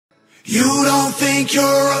You don't think you're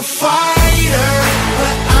a fighter,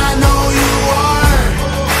 but I know you are.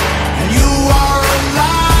 And you are a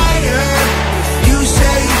liar if you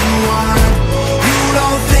say you aren't. You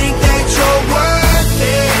don't think that you're worth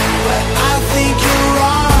it, but I think you're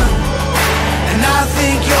wrong. And I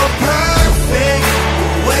think you're perfect the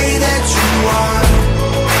way that you are.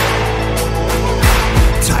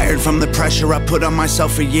 Tired from the pressure I put on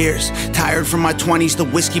myself for years. Tired from my 20s, the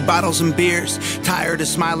whiskey bottles and beers. Tired of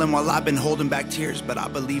smiling while I've been holding back tears. But I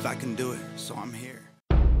believe I can do it, so I'm here.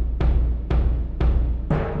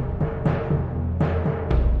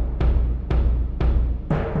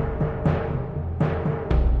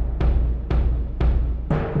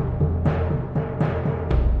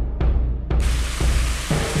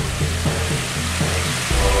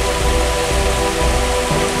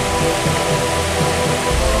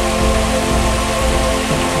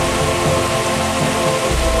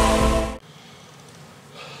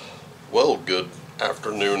 Well, good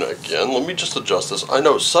afternoon again. Let me just adjust this. I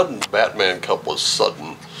know sudden Batman Cup was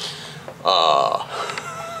sudden. I'm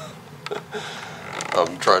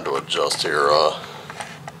trying to adjust here.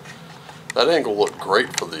 That angle looked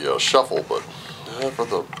great for the shuffle, but for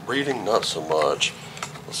the reading, not so much.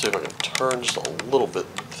 Let's see if I can turn just a little bit.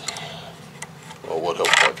 Well, what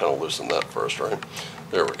helps if I kind of loosen that first, right?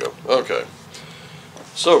 There we go. Okay.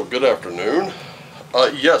 So, good afternoon.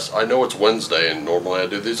 Yes, I know it's Wednesday, and normally I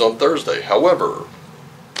do these on Thursday. However,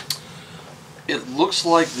 it looks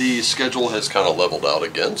like the schedule has kind of leveled out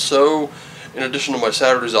again. So, in addition to my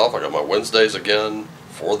Saturdays off, I got my Wednesdays again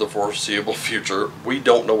for the foreseeable future. We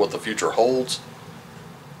don't know what the future holds.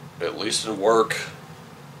 At least in work,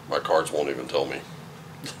 my cards won't even tell me.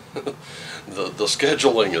 The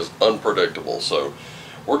scheduling is unpredictable. So,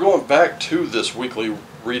 we're going back to this weekly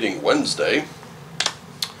reading Wednesday.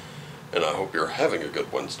 And I hope you're having a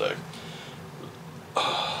good Wednesday.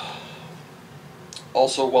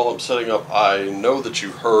 Also, while I'm setting up, I know that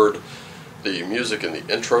you heard the music in the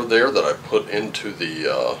intro there that I put into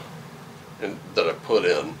the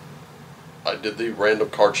I did the random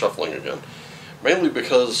card shuffling again, mainly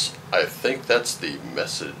because I think that's the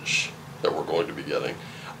message that we're going to be getting.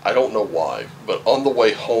 I don't know why, but on the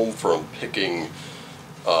way home from picking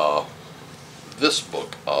this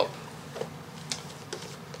book up,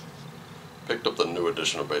 picked up the new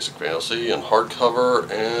edition of Basic Fantasy in hardcover,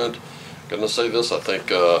 and gonna say this: I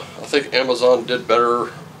think Amazon did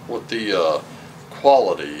better with the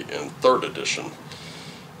quality in 3rd edition.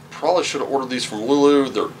 Probably should have ordered these from Lulu.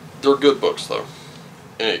 They're good books though.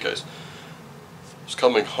 In any case, I was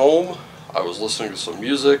coming home. I was listening to some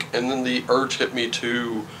music, and then the urge hit me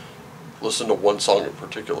to listen to one song in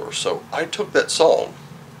particular. So I took that song,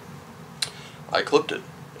 I clipped it,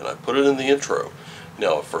 and I put it in the intro.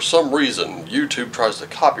 Now, if for some reason YouTube tries to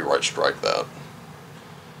copyright strike that,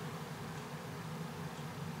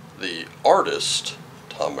 the artist,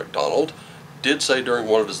 Tom McDonald, did say during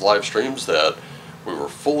one of his live streams that we were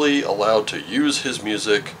fully allowed to use his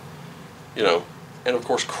music, you know, and of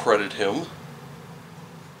course credit him.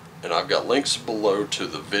 And I've got links below to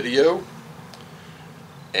the video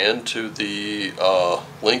and to the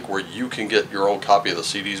link where you can get your own copy of the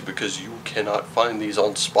CDs, because you cannot find these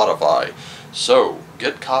on Spotify. So,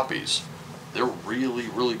 get copies. They're really,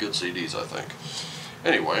 really good CDs, I think.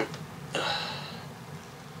 Anyway,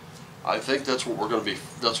 I think that's what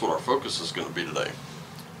that's what our focus is going to be today.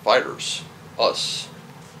 Fighters. Us.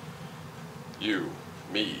 You.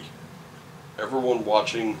 Me. Everyone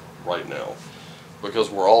watching right now. Because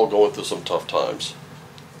we're all going through some tough times.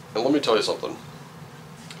 And let me tell you something.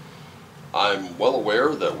 I'm well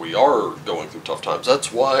aware that we are going through tough times.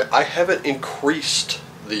 That's why I haven't increased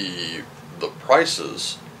the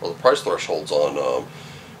prices, or the price thresholds on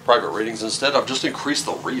private readings. Instead, I've just increased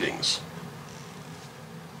the readings.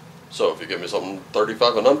 So if you give me something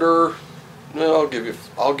 35 and under, I'll give you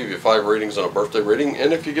 5 readings and a birthday reading.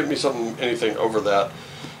 And if you give me something anything over that,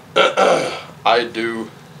 I do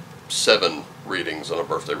 7 readings and a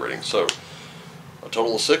birthday reading. So a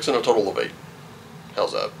total of 6 and a total of 8.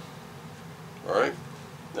 How's that? All right.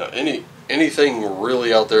 Now anything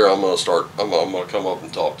really out there, I'm gonna come up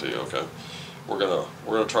and talk to you. Okay. We're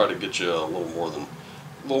gonna try to get you a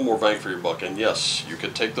little more bang for your buck. And yes, you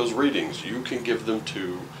could take those readings. You can give them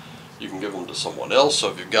to someone else.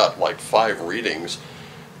 So if you've got like 5 readings,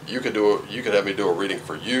 you could have me do a reading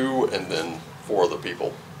for you and then 4 other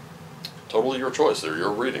people. Totally your choice. They're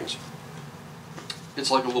your readings.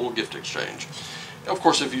 It's like a little gift exchange. Of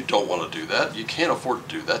course, if you don't want to do that, you can't afford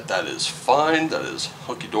to do that, that is fine. That is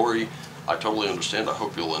hunky-dory. I totally understand. I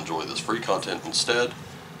hope you'll enjoy this free content instead.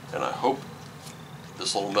 And I hope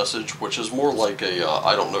this little message, which is more like a,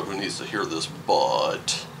 I don't know who needs to hear this,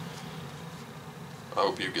 but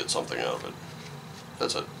hope you get something out of it.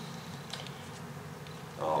 That's it.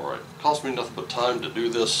 Alright, cost me nothing but time to do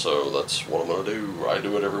this, so that's what I'm going to do. I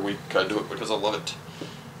do it every week. I do it because I love it.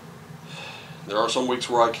 There are some weeks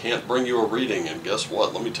where I can't bring you a reading, and guess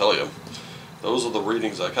what? Let me tell you, those are the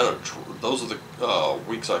readings I kind of, those are the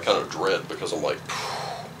weeks I kind of dread, because I'm like,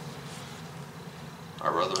 I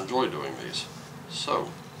rather enjoy doing these. So,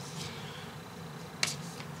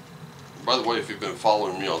 by the way, if you've been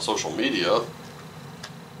following me on social media,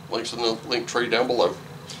 links in the link tree down below,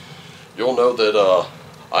 you'll know that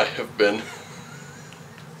I have been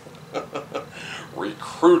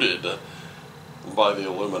recruited by the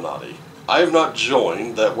Illuminati. I have not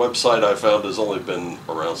joined. That website I found has only been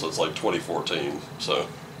around since like 2014, so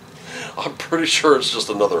I'm pretty sure it's just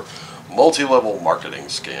another multi-level marketing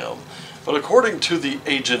scam. But according to the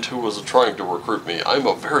agent who was trying to recruit me, I'm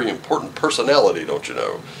a very important personality, don't you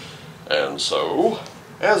know? And so,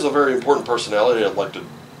 as a very important personality, I'd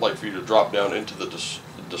like for you to drop down into the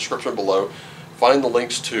description below, find the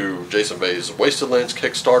links to Jason Bay's Wasted Lands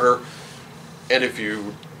Kickstarter, and if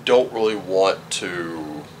you don't really want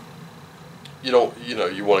to, you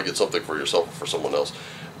want to get something for yourself or for someone else,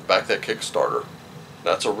 back that Kickstarter.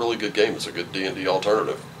 That's a really good game. It's a good D&D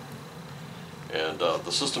alternative. And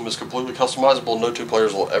the system is completely customizable. No two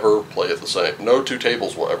players will ever play it the same. No two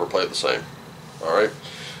tables will ever play it the same. Alright?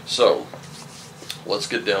 So, let's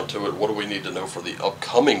get down to it. What do we need to know for the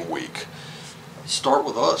upcoming week? Start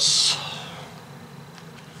with us.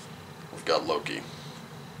 We've got Loki.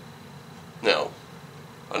 Now,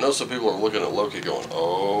 I know some people are looking at Loki going,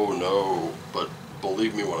 oh no, but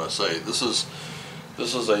believe me when I say this is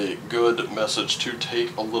a good message to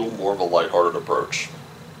take a little more of a lighthearted approach.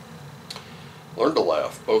 Learn to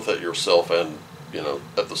laugh, both at yourself and,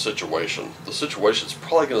 at the situation. The situation's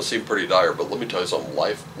probably going to seem pretty dire, but let me tell you something,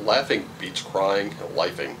 laughing beats crying, and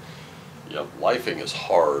lifing. Yep, lifing is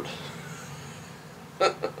hard.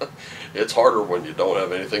 It's harder when you don't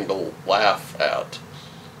have anything to laugh at.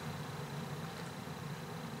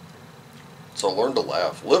 So learn to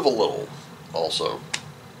laugh. Live a little, also.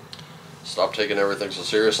 Stop taking everything so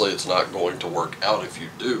seriously. It's not going to work out if you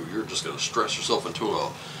do. You're just going to stress yourself into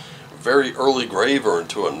a very early grave or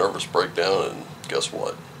into a nervous breakdown, and guess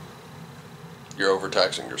what? You're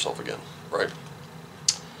overtaxing yourself again, right?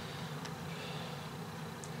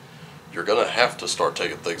 You're going to have to start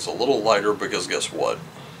taking things a little lighter, because guess what?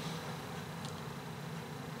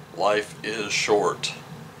 Life is short.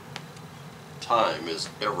 Time is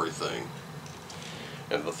everything.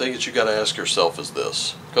 And the thing that you got to ask yourself is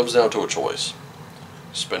this. It comes down to a choice.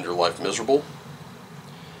 Spend your life miserable,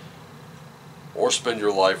 or spend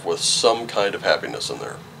your life with some kind of happiness in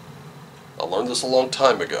there. I learned this a long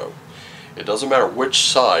time ago. It doesn't matter which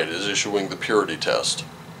side is issuing the purity test.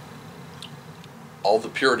 All the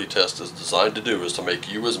purity test is designed to do is to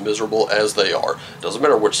make you as miserable as they are. It doesn't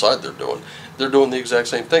matter which side they're doing. They're doing the exact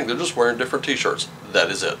same thing. They're just wearing different t-shirts. That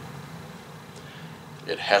is it.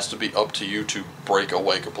 It has to be up to you to break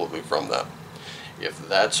away completely from that.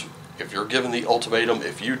 If you're given the ultimatum,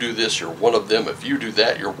 if you do this, you're one of them. If you do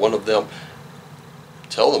that, you're one of them.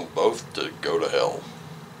 Tell them both to go to hell.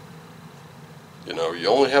 You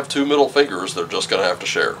only have two middle fingers. They're just going to have to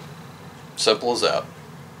share. Simple as that.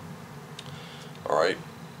 Alright?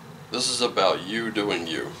 This is about you doing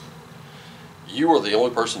you. You are the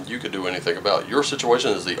only person you can do anything about. Your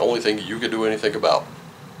situation is the only thing you can do anything about.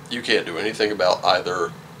 You can't do anything about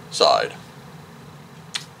either side.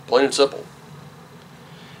 Plain and simple.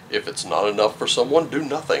 If it's not enough for someone, do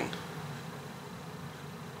nothing.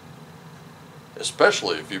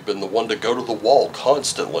 Especially if you've been the one to go to the wall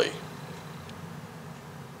constantly.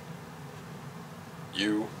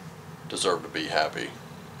 You deserve to be happy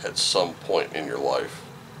at some point in your life.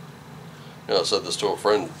 I said this to a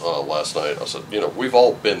friend last night. I said, we've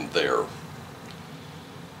all been there.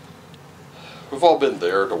 We've all been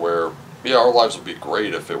there to where, our lives would be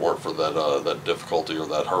great if it weren't for that difficulty or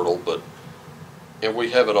that hurdle, and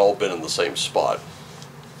we haven't all been in the same spot.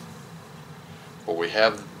 But we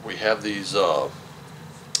have these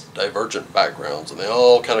divergent backgrounds, and they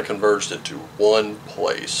all kind of converged into one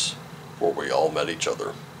place where we all met each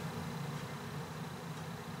other.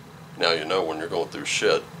 Now when you're going through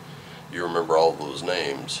shit, you remember all of those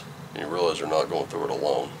names, and you realize you're not going through it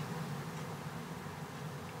alone.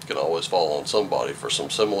 You can always fall on somebody for some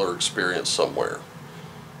similar experience somewhere.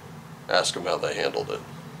 Ask them how they handled it.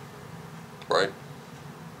 Right?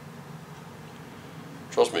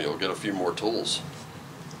 Trust me, you'll get a few more tools.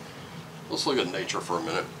 Let's look at nature for a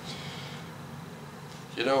minute.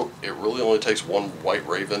 It really only takes one white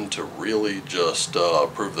raven to really just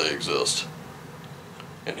prove they exist.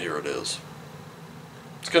 And here it is.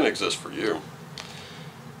 It's going to exist for you.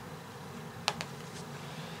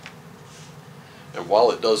 And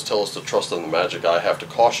while it does tell us to trust in the magic, I have to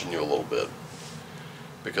caution you a little bit,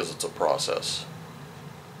 because it's a process.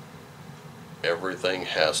 Everything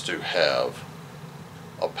has to have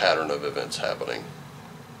a pattern of events happening.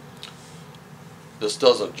 This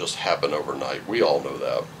doesn't just happen overnight. We all know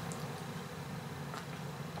that.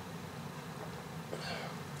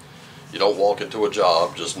 You don't walk into a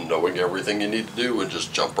job just knowing everything you need to do and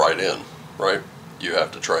just jump right in, right? You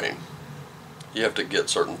have to train. You have to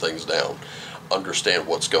get certain things down. Understand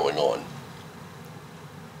what's going on.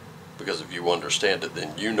 Because if you understand it,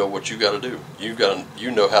 then you know what you got to do.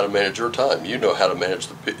 You know how to manage your time. You know how to manage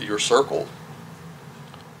your circle,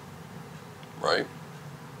 right?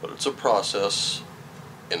 But it's a process,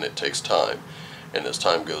 and it takes time. And as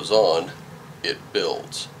time goes on, it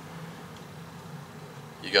builds.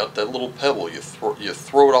 You got that little pebble. You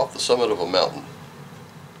throw it off the summit of a mountain.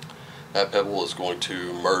 That pebble is going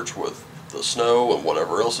to merge with the snow and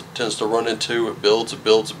whatever else it tends to run into. It builds, it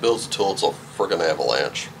builds, it builds until it's a friggin'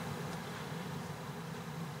 avalanche.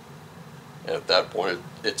 And at that point,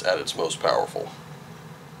 it's at its most powerful.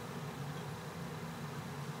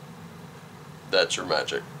 That's your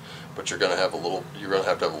magic. But you're going to have to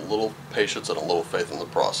have a little patience and a little faith in the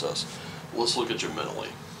process. Let's look at you mentally.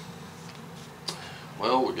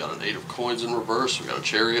 Well, we got an 8 of coins in reverse, we got a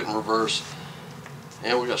chariot in reverse,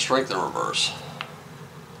 and we got strength in reverse.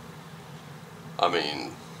 I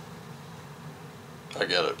mean, I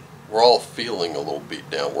get it. We're all feeling a little beat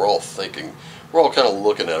down. We're all thinking, we're all kind of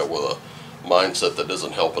looking at it with a mindset that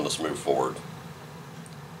isn't helping us move forward.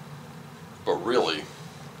 But really,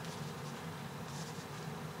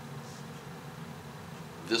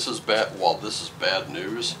 this is bad. While this is bad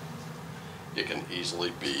news, it can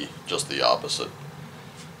easily be just the opposite.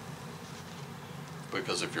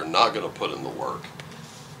 Because if you're not going to put in the work,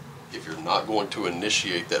 if you're not going to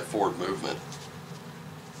initiate that forward movement,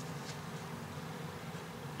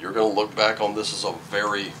 you're going to look back on this as a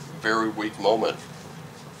very, very weak moment.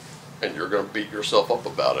 And you're going to beat yourself up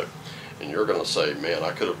about it. And you're going to say, man,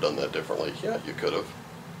 I could have done that differently. Yeah, you could have.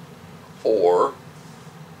 Or,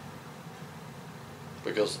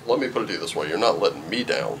 because let me put it to you this way, you're not letting me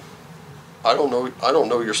down. I don't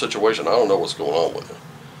know your situation. I don't know what's going on with you.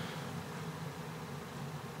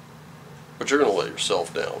 But you're going to let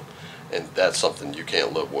yourself down, and that's something you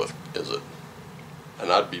can't live with, is it?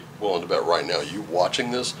 And I'd be willing to bet right now, you watching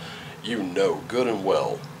this, you know good and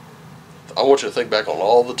well. I want you to think back on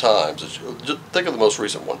all the times. Just think of the most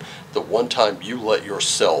recent one. The one time you let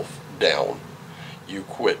yourself down. You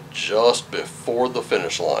quit just before the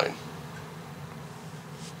finish line.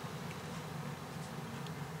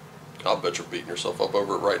 I'll bet you're beating yourself up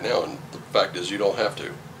over it right now, and the fact is you don't have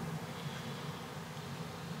to.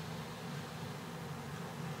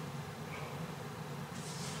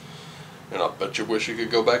 And I bet you wish you could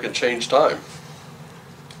go back and change time.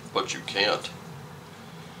 But you can't.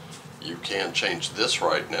 You can change this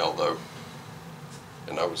right now, though.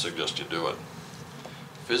 And I would suggest you do it.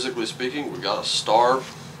 Physically speaking, we got a star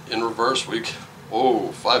in reverse. 5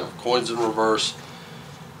 of coins in reverse.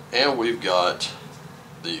 And we've got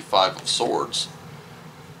the 5 of swords.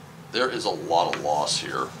 There is a lot of loss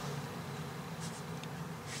here.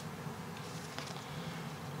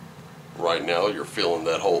 Right now you're feeling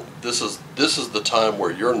that whole, this is the time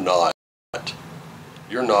where you're not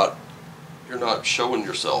showing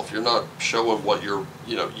yourself. You're not showing what you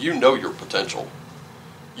know your potential.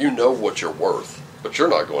 You know what you're worth, but you're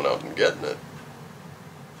not going out and getting it.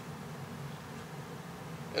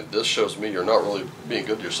 And this shows me you're not really being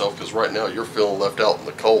good to yourself, because right now you're feeling left out in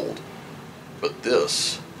the cold. But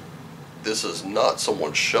this is not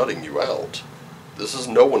someone shutting you out. This is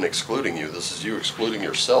no one excluding you. This is you excluding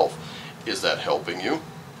yourself. Is that helping you?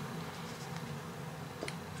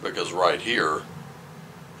 Because right here,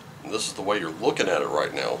 and this is the way you're looking at it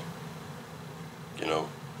right now. You know,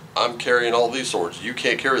 I'm carrying all these swords. You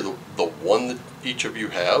can't carry the one that each of you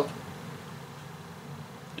have.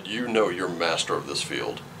 You know you're master of this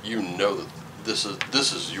field. You know that this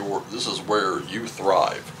is where you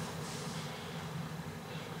thrive.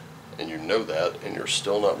 And you know that, and you're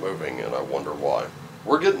still not moving, and I wonder why.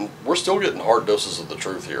 We're still getting hard doses of the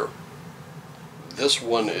truth here. This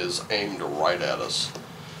one is aimed right at us.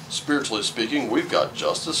 Spiritually speaking, we've got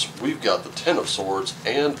justice, we've got the 10 of swords,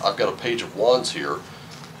 and I've got a page of wands here.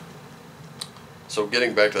 So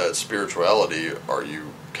getting back to that spirituality, are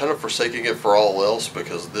you kind of forsaking it for all else?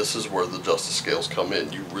 Because this is where the justice scales come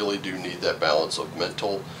in. You really do need that balance of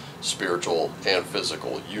mental, spiritual, and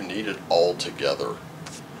physical. You need it all together.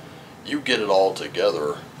 You get it all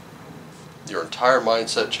together, your entire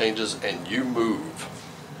mindset changes, and you move.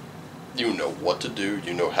 You know what to do.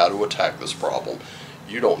 You know how to attack this problem.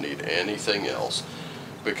 You don't need anything else.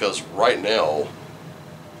 Because right now,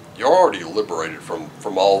 you're already liberated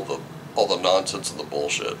from all the nonsense and the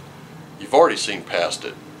bullshit. You've already seen past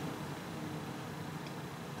it.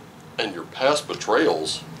 And your past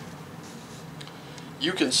betrayals,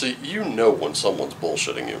 you can see, you know when someone's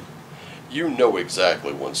bullshitting you. You know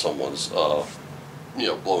exactly when someone's,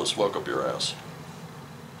 blowing smoke up your ass.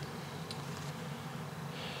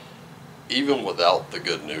 Even without the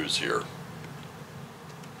good news here.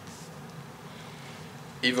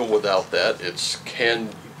 Even without that, it's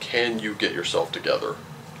can you get yourself together?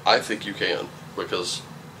 I think you can, because,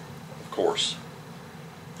 of course,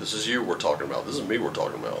 this is you we're talking about. This is me we're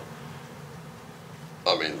talking about.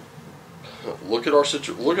 I mean, look at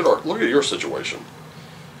your situation.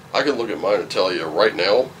 I can look at mine and tell you right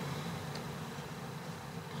now,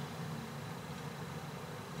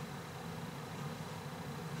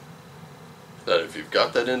 that if you've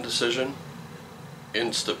got that indecision,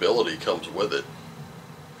 instability comes with it.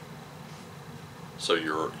 So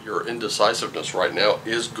your indecisiveness right now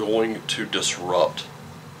is going to disrupt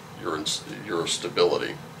your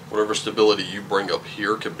stability. Whatever stability you bring up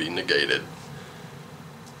here can be negated.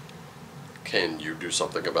 Can you do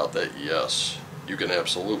something about that? Yes. You can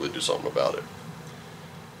absolutely do something about it.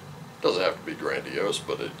 Doesn't have to be grandiose,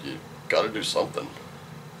 but you got to do something.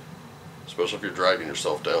 Especially if you're dragging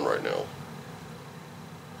yourself down right now.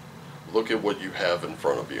 Look at what you have in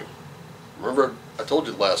front of you. Remember, I told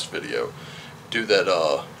you last video, do that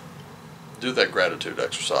gratitude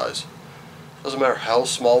exercise. Doesn't matter how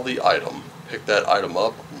small the item. Pick that item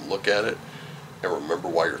up, look at it, and remember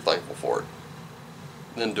why you're thankful for it.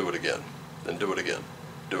 Then do it again. Then do it again.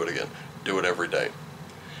 Do it again. Do it every day.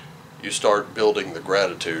 You start building the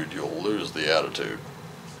gratitude, you'll lose the attitude.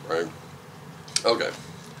 Right? Okay.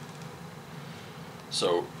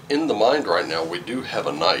 So, in the mind right now, we do have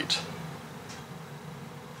a knight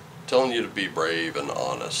telling you to be brave and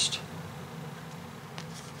honest.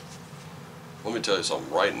 Let me tell you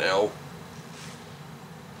something right now.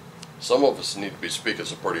 Some of us need to be speaking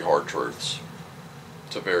some pretty hard truths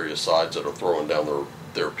to various sides that are throwing down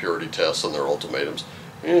their purity tests and their ultimatums.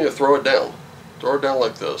 You need to throw it down. Throw it down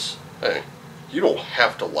like this. Hey, you don't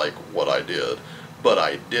have to like what I did, but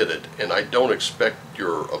I did it, and I don't expect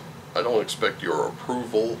your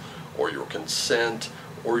approval or your consent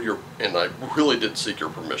and I really did seek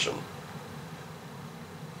your permission.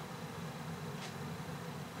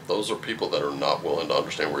 Those are people that are not willing to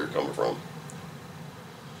understand where you're coming from.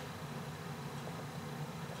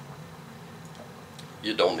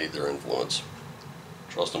 You don't need their influence.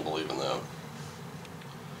 Trust and believe in that.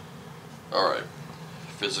 Alright.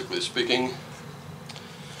 Physically speaking,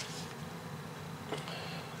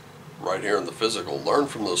 right here in the physical, learn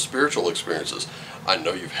from those spiritual experiences. I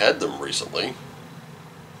know you've had them recently.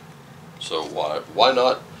 So why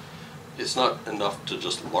not? It's not enough to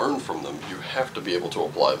just learn from them. You have to be able to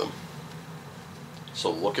apply them.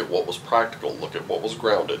 So look at what was practical. Look at what was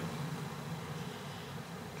grounded.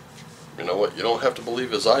 You know what? You don't have to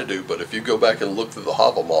believe as I do, but if you go back and look through the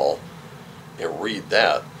Havamal and read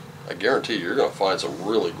that, I guarantee you're going to find some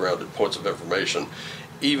really grounded points of information.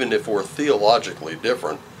 Even if we're theologically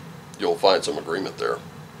different, you'll find some agreement there.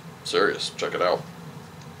 Serious. Check it out.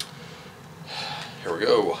 Here we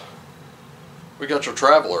go. We got your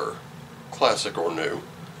Traveler. Classic or new.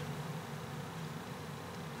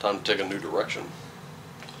 Time to take a new direction.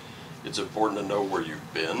 It's important to know where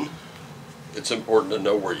you've been. It's important to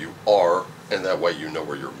know where you are, and that way you know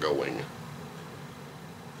where you're going.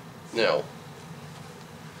 Now,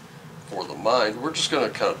 for the mind, we're just going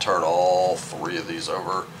to kind of turn all three of these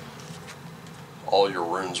over. All your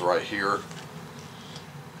runes right here.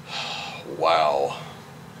 Wow.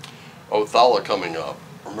 Othala coming up.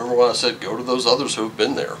 Remember when I said go to those others who've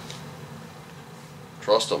been there.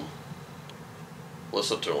 Trust them.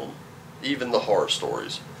 Listen to them. Even the horror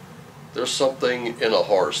stories. There's something in a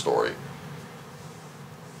horror story.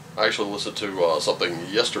 I actually listened to something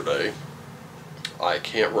yesterday. I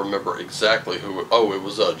can't remember exactly who. Oh, it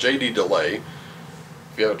was J.D. DeLay.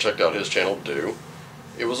 If you haven't checked out his channel, do.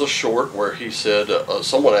 It was a short where he said,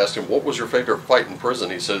 someone asked him, what was your favorite fight in prison?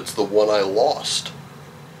 He said, it's the one I lost.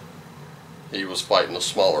 He was fighting a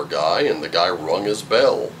smaller guy, and the guy rung his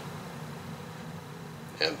bell.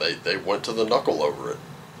 And they went to the knuckle over it.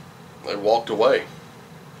 They walked away.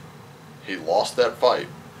 He lost that fight.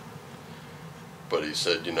 But he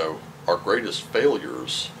said, you know, our greatest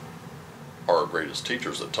failures are our greatest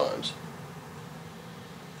teachers at times.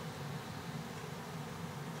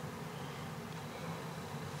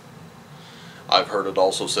 I've heard it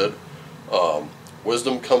also said,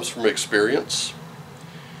 wisdom comes from experience,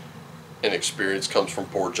 and experience comes from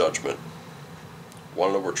poor judgment.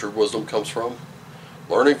 Want to know where true wisdom comes from?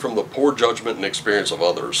 Learning from the poor judgment and experience of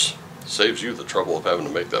others saves you the trouble of having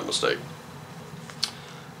to make that mistake.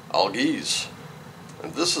 Algies.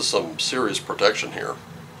 And this is some serious protection here.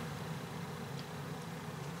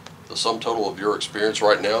 The sum total of your experience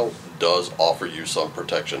right now does offer you some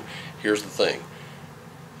protection. Here's the thing.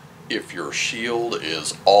 If your shield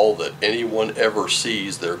is all that anyone ever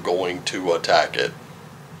sees, they're going to attack it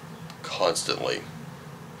constantly.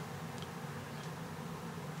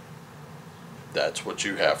 That's what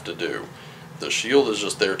you have to do. The shield is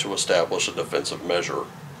just there to establish a defensive measure.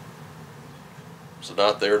 It's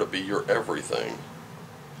not there to be your everything.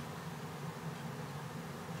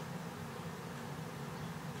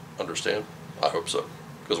 Understand? I hope so.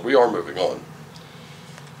 Because we are moving on.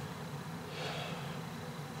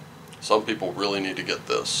 Some people really need to get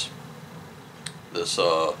this. This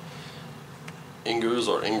Inguz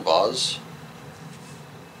or Ingvaz.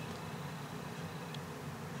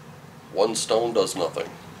 One stone does nothing.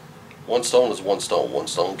 One stone is one stone. One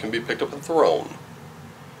stone can be picked up and thrown.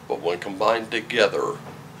 But when combined together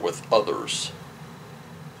with others,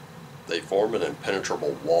 they form an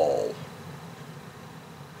impenetrable wall.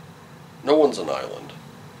 No one's an island.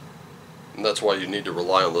 And that's why you need to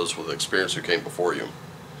rely on those with experience who came before you.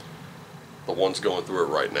 The ones going through it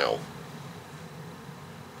right now.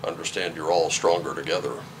 Understand you're all stronger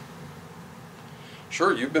together.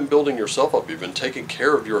 Sure, you've been building yourself up. You've been taking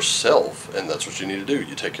care of yourself. And that's what you need to do.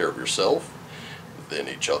 You take care of yourself, then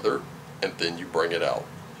each other, and then you bring it out.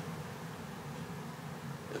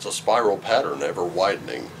 It's a spiral pattern ever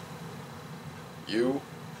widening. You,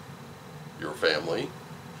 your family,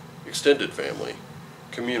 extended family,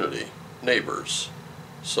 community, neighbors,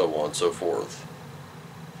 so on and so forth.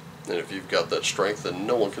 And if you've got that strength, then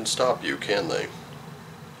no one can stop you, can they?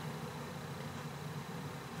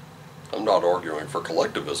 I'm not arguing for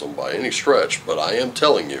collectivism by any stretch, but I am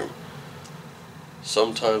telling you,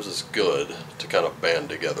 sometimes it's good to kind of band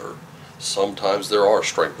together. Sometimes there are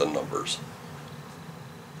strength in numbers.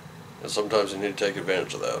 And sometimes you need to take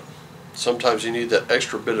advantage of that. Sometimes you need that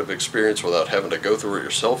extra bit of experience without having to go through it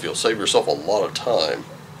yourself. You'll save yourself a lot of time.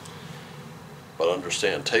 But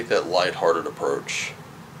understand, take that lighthearted approach.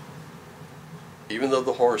 Even though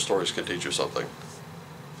the horror stories can teach you something.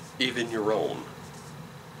 Even your own.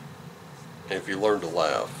 And if you learn to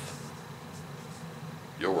laugh,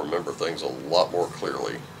 you'll remember things a lot more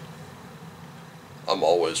clearly. I'm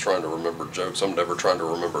always trying to remember jokes. I'm never trying to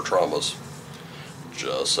remember traumas.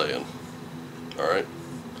 Just saying. Alright?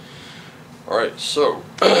 Alright, so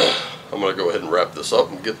I'm going to go ahead and wrap this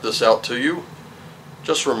up and get this out to you.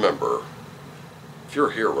 Just remember, if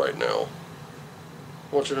you're here right now,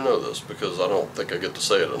 I want you to know this because I don't think I get to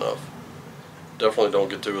say it enough. Definitely don't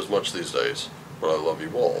get to as much these days, but I love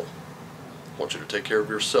you all. I want you to take care of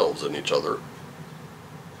yourselves and each other.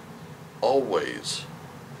 Always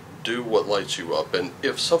do what lights you up, and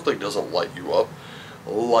if something doesn't light you up,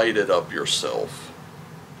 light it up yourself.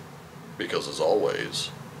 Because as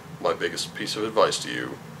always, my biggest piece of advice to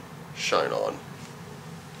you, shine on.